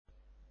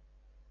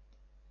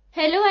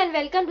Hello and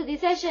welcome to the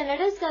session.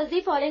 Let us discuss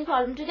the following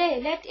problem today.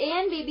 Let A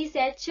and B be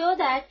set. Show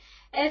that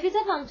f is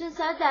a function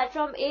such that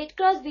from A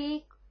cross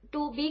B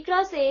to B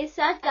cross A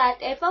such that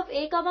f of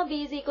A comma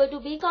B is equal to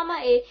B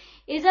comma A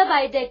is a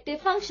bijective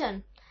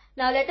function.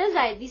 Now let us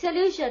write the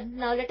solution.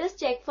 Now let us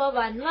check for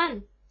 1,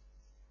 1.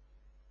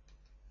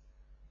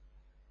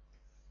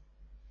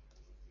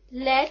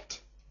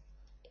 Let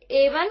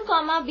A1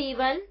 comma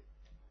B1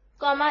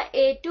 comma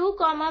A2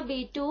 comma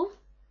B2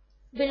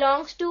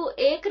 belongs to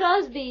A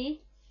cross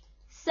B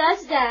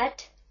such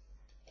that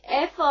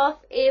f of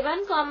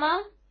A1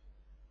 comma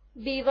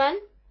B1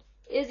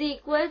 is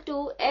equal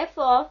to f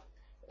of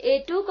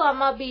A2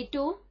 comma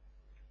B2,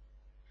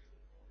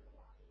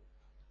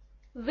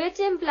 which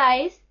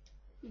implies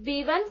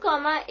B1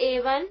 comma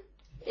A1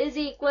 is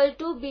equal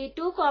to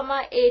B2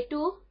 comma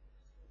A2,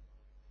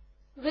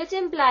 which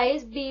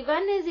implies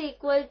B1 is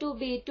equal to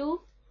B2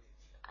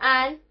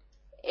 and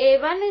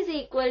A1 is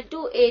equal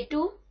to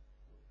A2,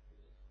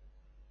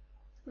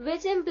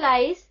 which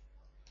implies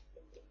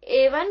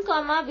A1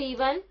 comma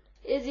B1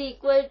 is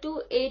equal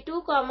to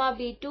A2 comma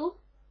B2.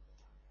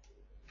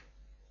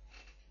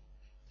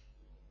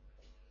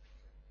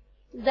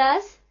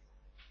 Thus,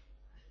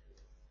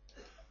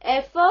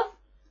 f of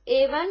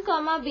A1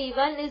 comma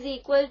B1 is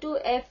equal to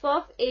f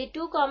of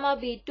A2 comma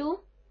B2,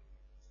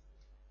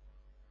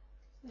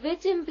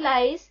 which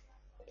implies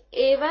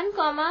A1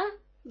 comma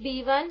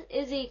B1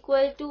 is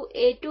equal to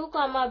A2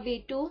 comma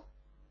B2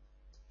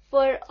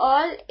 for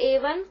all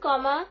A1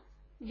 comma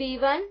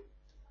B1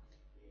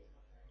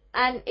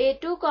 and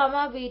A2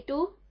 comma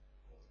B2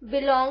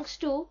 belongs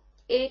to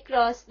A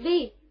cross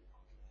B.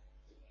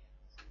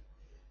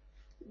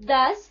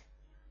 Thus,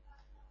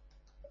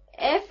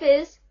 f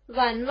is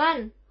 1,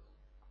 1.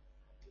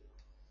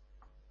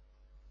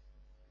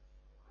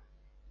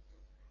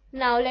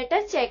 Now let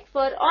us check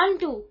for on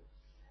 2.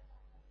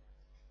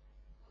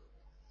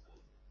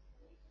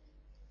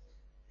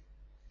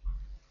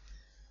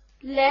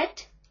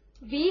 Let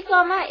B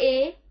comma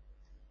A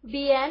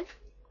be an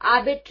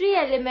arbitrary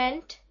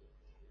element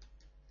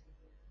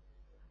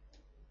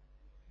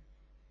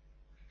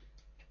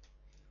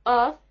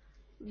of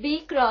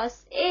B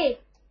cross A.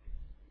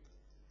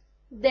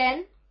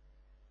 Then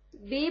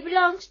B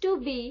belongs to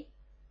B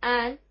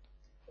and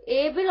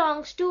A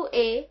belongs to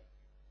A,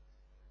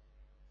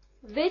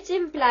 which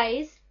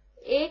implies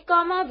A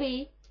comma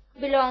B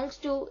belongs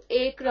to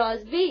A cross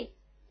B.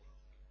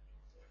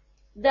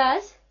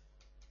 Thus,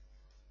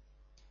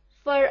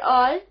 for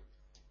all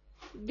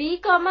B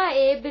comma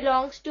A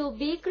belongs to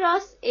B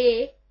cross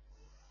A,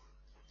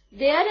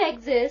 there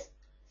exists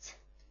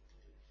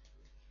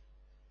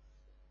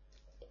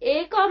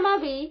A comma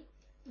B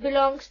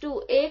belongs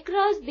to A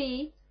cross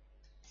B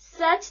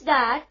such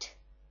that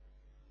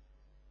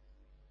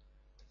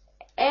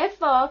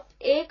f of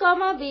A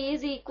comma B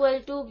is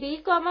equal to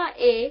B comma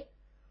A.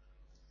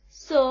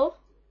 So,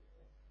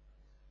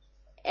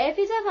 f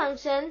is a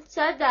function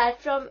such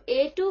that from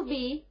A to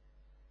B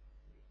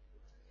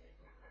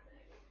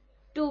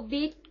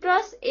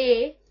cross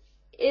A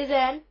is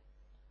an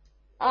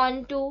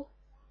onto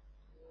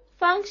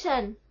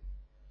function.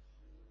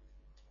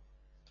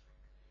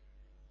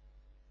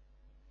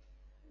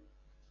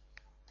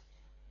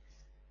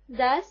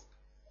 Thus,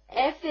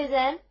 f is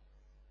an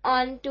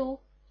onto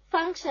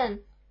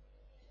function.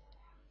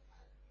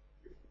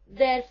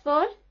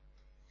 Therefore,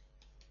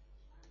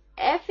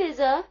 f is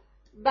a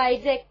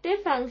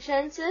bijective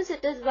function since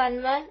it is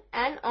 1, 1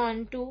 and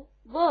onto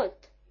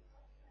both.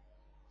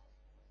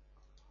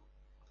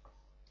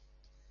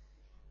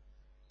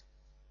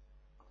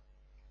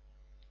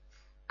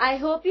 I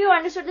hope you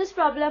understood this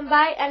problem.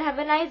 Bye and have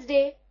a nice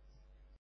day.